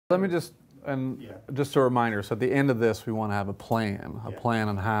Let me just, just a reminder, so at the end of this, we want to have a plan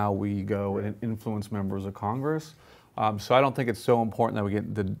on how we go and influence members of Congress. So I don't think it's so important that we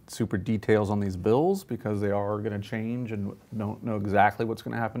get the super details on these bills because they are going to change and don't know exactly what's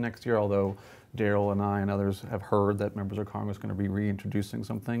going to happen next year, although Daryl and I and others have heard that members of Congress are going to be reintroducing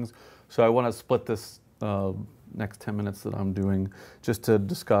some things. So I want to split this next 10 minutes that I'm doing just to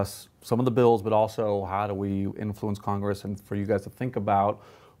discuss some of the bills, but also how do we influence Congress and for you guys to think about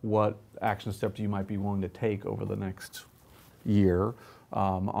what action steps you might be willing to take over the next year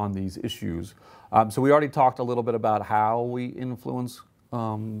on these issues. So we already talked a little bit about how we influence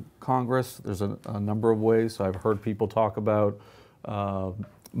Congress. There's a number of ways. So I've heard people talk about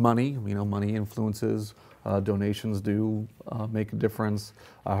money. Money influences. Donations do make a difference.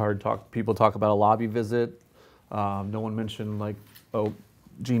 I heard people talk about a lobby visit. No one mentioned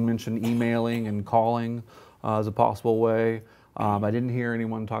Gene mentioned emailing and calling as a possible way. I didn't hear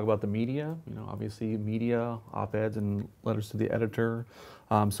anyone talk about the media. Obviously media, op-eds and letters to the editor.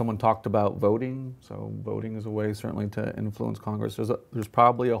 Someone talked about voting. So voting is a way certainly to influence Congress. There's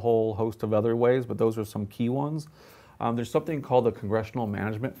probably a whole host of other ways, but those are some key ones. There's something called the Congressional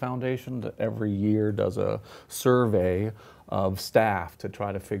Management Foundation that every year does a survey of staff to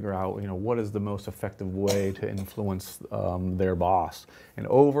try to figure out, what is the most effective way to influence their boss. And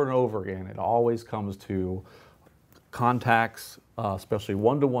over again, it always comes to contacts, especially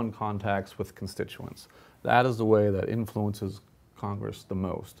one-to-one contacts with constituents. That is the way that influences Congress the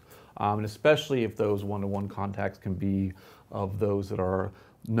most. And especially if those one-to-one contacts can be of those that are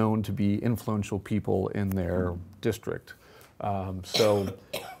known to be influential people in their district. So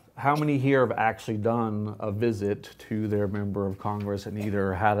how many here have actually done a visit to their member of Congress and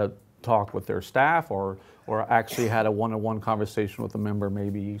either had a talk with their staff or actually had a one-to-one conversation with a member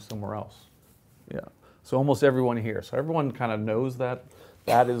maybe somewhere else? Yeah. So almost everyone here. So everyone kind of knows that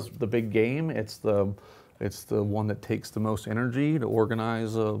is the big game. It's the one that takes the most energy to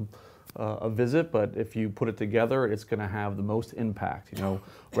organize a visit, but if you put it together, it's going to have the most impact.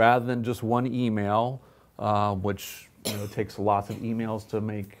 Rather than just one email, which takes lots of emails to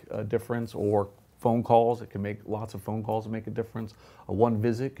make a difference, or phone calls. It can make lots of phone calls to make a difference. One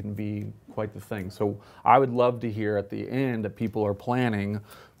visit can be quite the thing. So I would love to hear at the end that people are planning,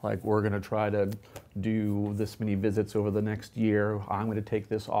 like we're going to try to do this many visits over the next year. I'm going to take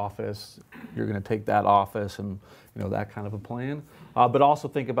this office. You're going to take that office, and that kind of a plan. But also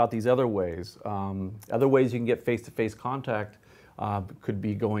think about these other ways. Other ways you can get face-to-face contact could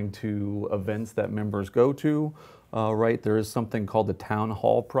be going to events that members go to. Right, there is something called the Town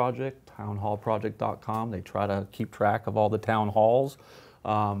Hall Project, townhallproject.com. They try to keep track of all the town halls.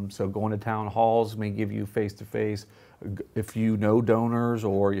 So going to town halls may give you face-to-face. If you know donors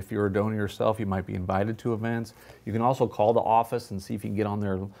or if you're a donor yourself, you might be invited to events. You can also call the office and see if you can get on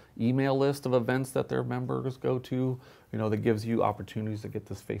their email list of events that their members go to. That gives you opportunities to get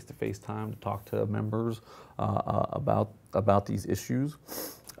this face-to-face time to talk to members about these issues.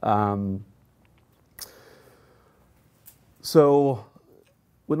 So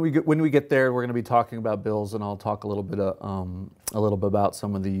when we get there, we're going to be talking about bills, and I'll talk a little bit about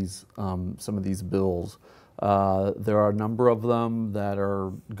some of these bills. There are a number of them that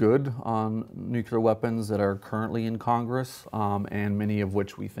are good on nuclear weapons that are currently in Congress, and many of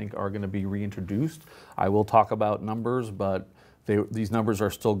which we think are going to be reintroduced. I will talk about numbers, but these numbers are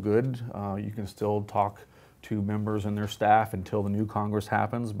still good. You can still talk to members and their staff until the new Congress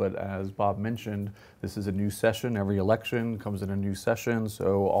happens, but as Bob mentioned, this is a new session. Every election comes in a new session,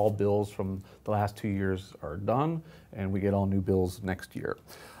 so all bills from the last 2 years are done, and we get all new bills next year.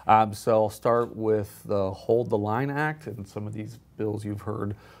 So I'll start with the Hold the Line Act, and some of these bills you've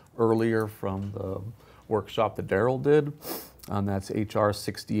heard earlier from the workshop that Daryl did. That's H.R.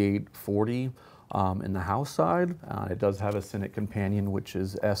 6840 in the House side. It does have a Senate companion, which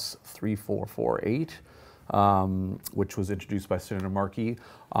is S. 3448. Which was introduced by Senator Markey.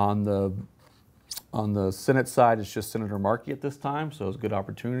 On the Senate side, it's just Senator Markey at this time, so it's a good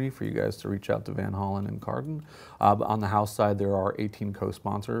opportunity for you guys to reach out to Van Hollen and Cardin. On the House side, there are 18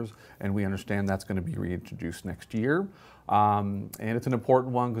 co-sponsors, and we understand that's going to be reintroduced next year. And it's an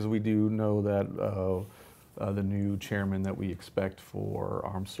important one because we do know that the new chairman that we expect for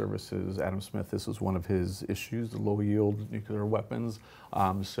Armed Services, Adam Smith, this is one of his issues, the low-yield nuclear weapons.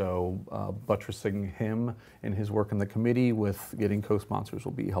 So buttressing him in his work in the committee with getting co-sponsors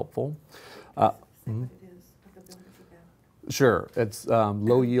will be helpful. Sure, it's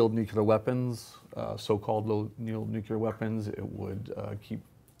low-yield nuclear weapons, so-called low-yield nuclear weapons. It would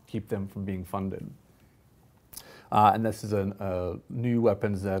keep them from being funded. And this is a new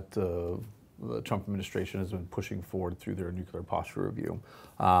weapons that the Trump administration has been pushing forward through their nuclear posture review.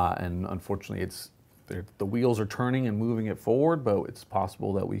 And unfortunately, the wheels are turning and moving it forward, but it's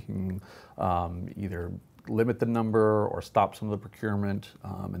possible that we can either limit the number or stop some of the procurement,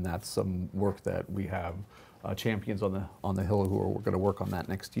 and that's some work that we have champions on the Hill who are going to work on that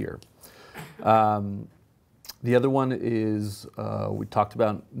next year. The other one is we talked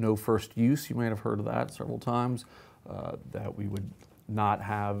about no first use. You might have heard of that several times, that we would not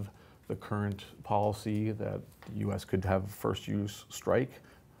have the current policy that the U.S. could have first use strike,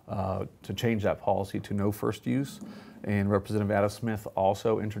 to change that policy to no first use. And Representative Adam Smith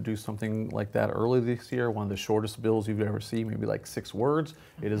also introduced something like that early this year, one of the shortest bills you've ever seen, maybe like 6 words.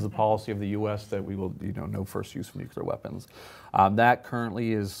 It is the policy of the U.S. that we will, no first use of nuclear weapons. That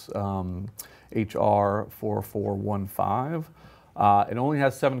currently is H.R. 4415. It only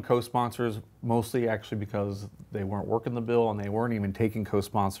has 7 co-sponsors, mostly actually because they weren't working the bill and they weren't even taking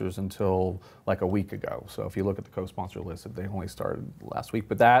co-sponsors until like a week ago. So if you look at the co-sponsor list, they only started last week.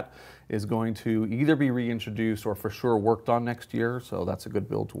 But that is going to either be reintroduced or for sure worked on next year. So that's a good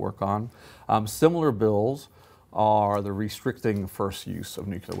bill to work on. Similar bills are the Restricting First Use of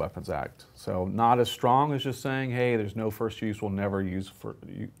Nuclear Weapons Act. So not as strong as just saying, hey, there's no first use, we'll never use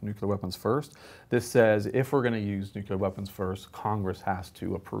nuclear weapons first. This says if we're going to use nuclear weapons first, Congress has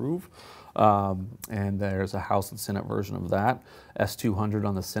to approve. And there's a House and Senate version of that, S-200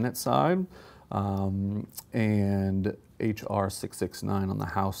 on the Senate side, and H.R. 669 on the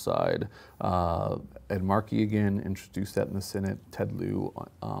House side. Ed Markey again introduced that in the Senate, Ted Lieu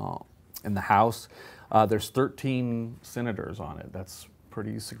in the House. There's 13 senators on it. That's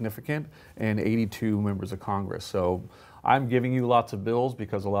pretty significant, and 82 members of Congress. So I'm giving you lots of bills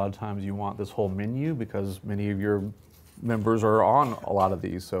because a lot of times you want this whole menu because many of your members are on a lot of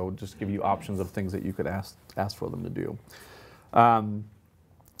these. So just give you options of things that you could ask for them to do.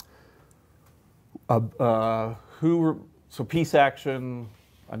 So peace action.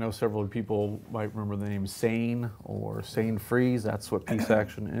 I know several people might remember the name SANE or SANE Freeze. That's what peace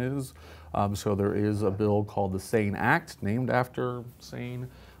action is. So there is a bill called the SANE Act, named after SANE.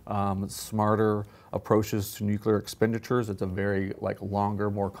 Smarter approaches to nuclear expenditures. It's a very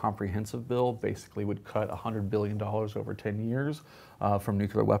longer, more comprehensive bill. Basically would cut $100 billion over 10 years from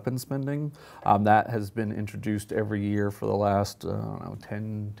nuclear weapons spending. That has been introduced every year for the last,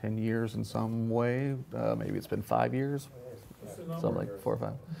 10 years in some way. Maybe it's been 5 years. Something like 4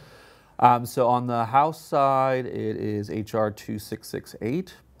 or 5. So on the House side, it is H.R.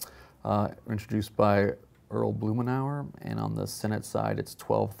 2668, introduced by Earl Blumenauer, and on the Senate side, it's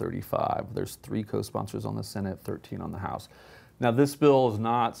 1235. There's 3 co-sponsors on the Senate, 13 on the House. Now, this bill is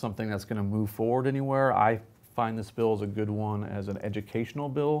not something that's going to move forward anywhere. I find this bill is a good one as an educational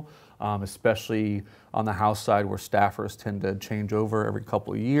bill, especially on the House side where staffers tend to change over every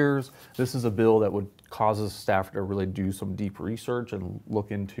couple of years. This is a bill that would cause a staffer to really do some deep research and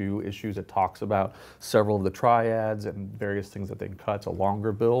look into issues. It talks about several of the triads and various things that they can cut. It's a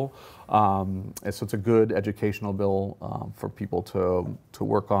longer bill. So it's a good educational bill for people to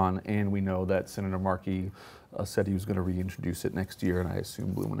work on, and we know that Senator Markey said he was going to reintroduce it next year, and I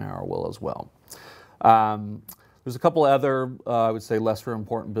assume Blumenauer will as well. There's a couple other, I would say, lesser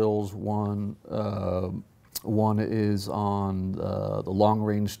important bills. One is on the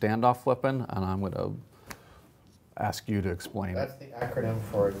long-range standoff weapon, and I'm going to ask you to explain. That's the acronym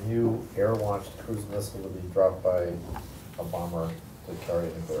for a new air-launched cruise missile to be dropped by a bomber to carry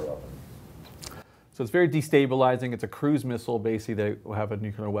a nuclear weapon. So it's very destabilizing. It's a cruise missile, basically, that will have a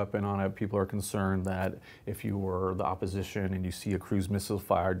nuclear weapon on it. People are concerned that if you were the opposition and you see a cruise missile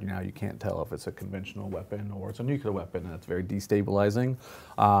fired, now you can't tell if it's a conventional weapon or it's a nuclear weapon, and it's very destabilizing.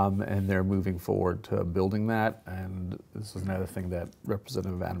 And they're moving forward to building that. And this is another thing that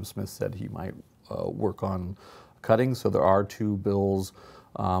Representative Adam Smith said he might work on cutting. So there are 2 bills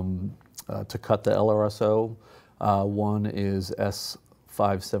to cut the LRSO. One is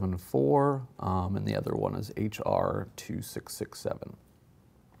S574, and the other one is HR 2667.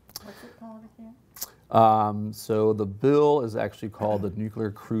 What's it called again? So the bill is actually called the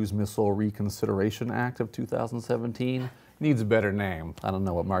Nuclear Cruise Missile Reconsideration Act of 2017. Needs a better name. I don't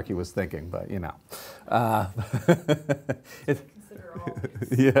know what Markey was thinking, but you know.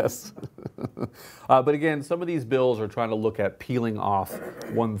 Yes. But again, some of these bills are trying to look at peeling off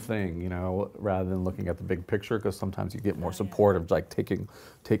one thing, rather than looking at the big picture, because sometimes you get more support of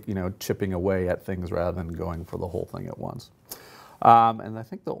chipping away at things rather than going for the whole thing at once. And I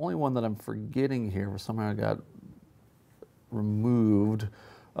think the only one that I'm forgetting here, for somehow got removed,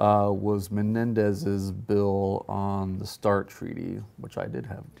 was Menendez's bill on the START treaty, which I did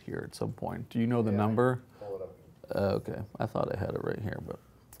have here at some point. Do you know the number? Pull it up. Okay, I thought I had it right here, but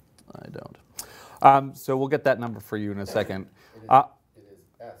I don't. So we'll get that number for you in a second. It is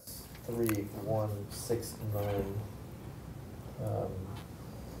S3169.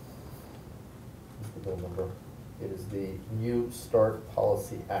 What's the bill number? It is the New Start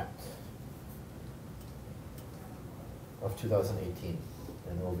Policy Act of 2018,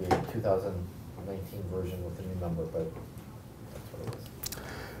 and there will be a 2019 version with a new number, but that's what it is.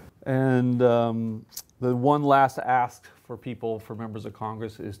 And the one last ask for people, for members of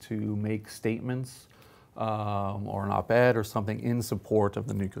Congress, is to make statements or an op-ed or something in support of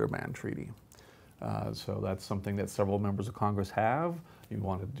the nuclear ban treaty. So that's something that several members of Congress have. You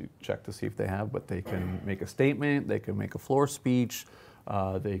want to check to see if they have, but they can make a statement, they can make a floor speech,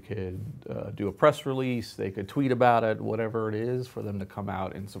 they could do a press release, they could tweet about it, whatever it is for them to come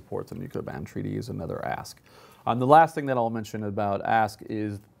out and support the nuclear ban treaty is another ask. The last thing that I'll mention about ask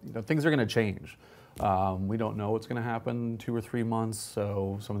is, things are going to change. We don't know what's going to happen in 2 or 3 months,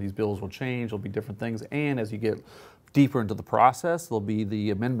 so some of these bills will change, there'll be different things, and as you get deeper into the process, there'll be the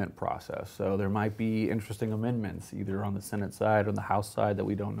amendment process. So there might be interesting amendments, either on the Senate side or the House side that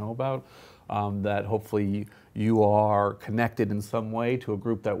we don't know about, that hopefully you are connected in some way to a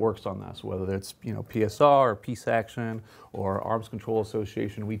group that works on this, whether it's PSR or Peace Action or Arms Control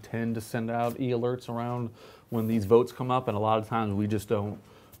Association. We tend to send out e-alerts around when these votes come up, and a lot of times we just don't,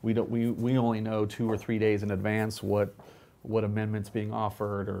 we only know 2 or 3 days in advance what amendments being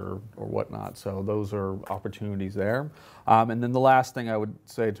offered or whatnot. So those are opportunities there. And then the last thing I would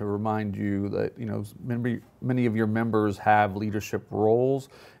say, to remind you that many of your members have leadership roles.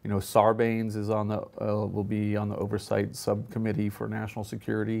 Sarbanes is on the will be on the oversight subcommittee for national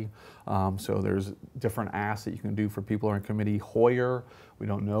security. So there's different asks that you can do for people who are in committee. Hoyer, we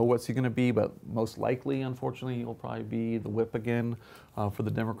don't know what's he going to be, but most likely, unfortunately, he'll probably be the whip again for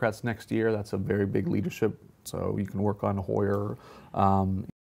the Democrats next year. That's a very big leadership. So you can work on Hoyer.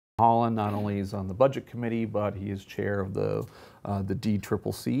 Holland not only is on the budget committee, but he is chair of the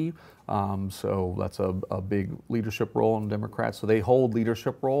DCCC. So that's a big leadership role in Democrats. So they hold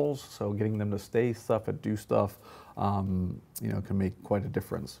leadership roles. So getting them to say stuff and do stuff, can make quite a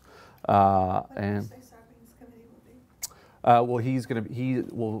difference. And well, he's going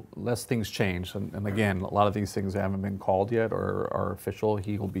to unless things change, and again, a lot of these things haven't been called yet or are official.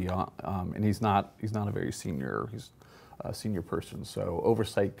 He will be on, and he's not a very senior. He's a senior person. So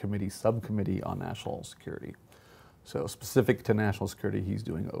oversight committee, subcommittee on national security. So specific to national security, he's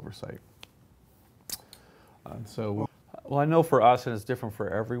doing oversight. Well, I know for us, and it's different for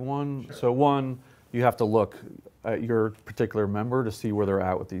everyone. Sure. So one, you have to look at your particular member to see where they're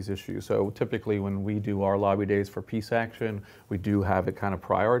at with these issues. So typically when we do our lobby days for Peace Action, we do have it kind of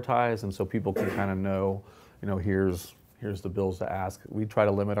prioritized, and so people can kind of know, here's the bills to ask. We try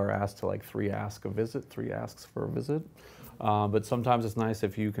to limit our asks to like 3 asks for a visit. But sometimes it's nice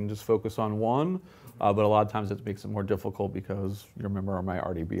if you can just focus on one, but a lot of times it makes it more difficult because your member might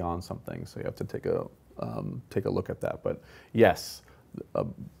already be on something, so you have to take a look at that. But yes,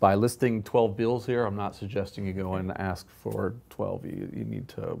 by listing 12 bills here, I'm not suggesting you go and ask for 12. You need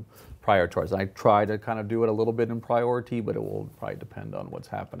to prioritize. I try to kind of do it a little bit in priority, but it will probably depend on what's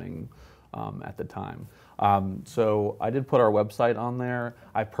happening at the time. So I did put our website on there.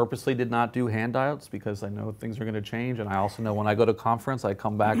 I purposely did not do handouts because I know things are going to change, and I also know when I go to conference, I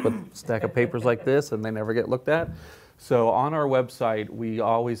come back with a stack of papers like this, and they never get looked at. So on our website, we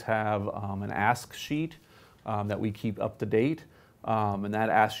always have an ask sheet that we keep up to date. And that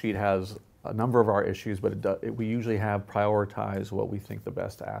ask sheet has a number of our issues, but we usually have prioritized what we think the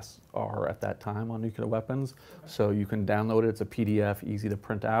best asks are at that time on nuclear weapons. So you can download it. It's a PDF, easy to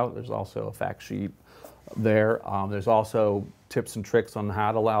print out. There's also a fact sheet there. There's also tips and tricks on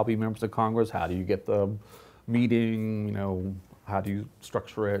how to lobby members of Congress. How do you get the meeting? How do you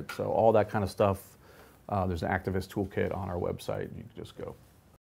structure it? So all that kind of stuff. There's an activist toolkit on our website. You can just go